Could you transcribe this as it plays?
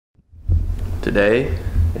Today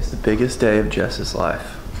is the biggest day of Jess's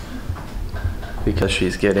life because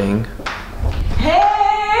she's getting hair!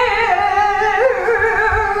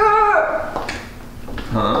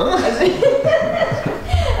 Huh?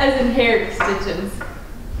 As in hair extensions.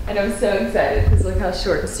 And I'm so excited because look how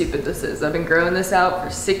short and stupid this is. I've been growing this out for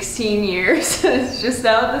 16 years. It's just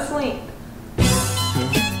out this length.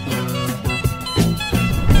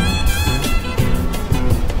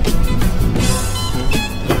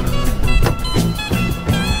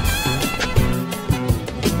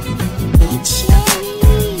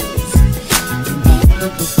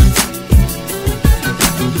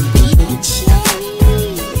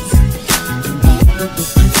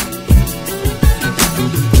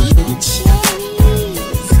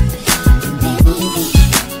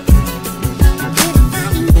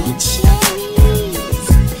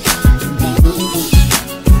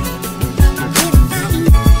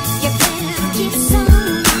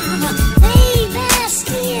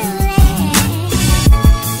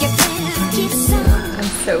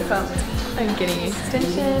 I'm getting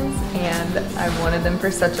extensions and I've wanted them for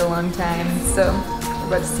such a long time, so we're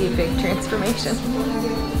about to see a big transformation.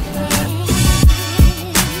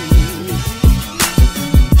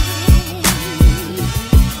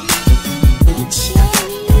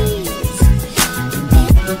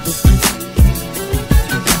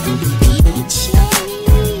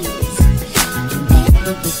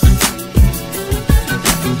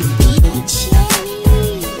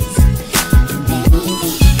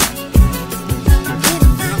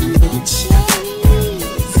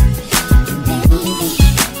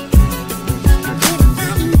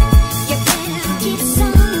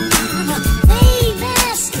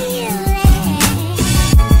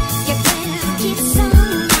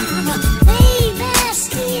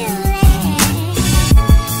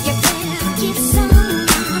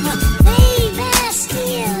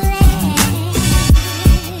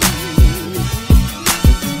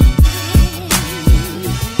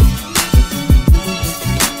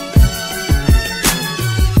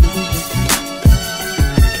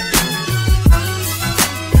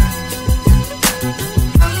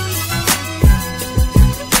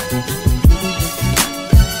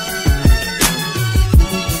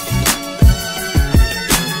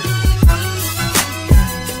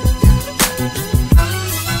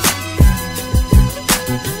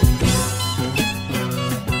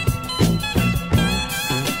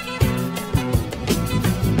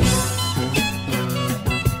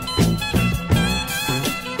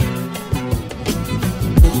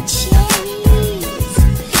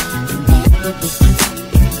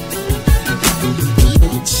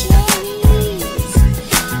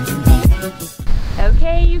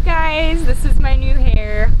 Okay, you guys, this is my new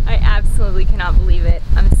hair. I absolutely cannot believe it.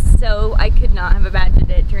 I could not have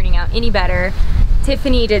imagined it turning out any better.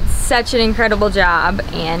 Tiffany did such an incredible job,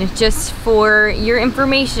 and just for your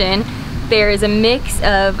information, there is a mix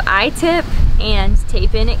of I-tip and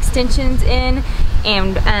tape-in extensions in,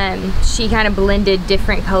 and she kind of blended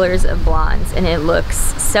different colors of blondes, and it looks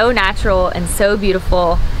so natural and so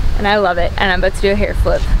beautiful, and I love it. And I'm about to do a hair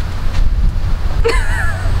flip.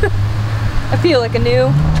 I feel like a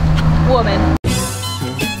new woman.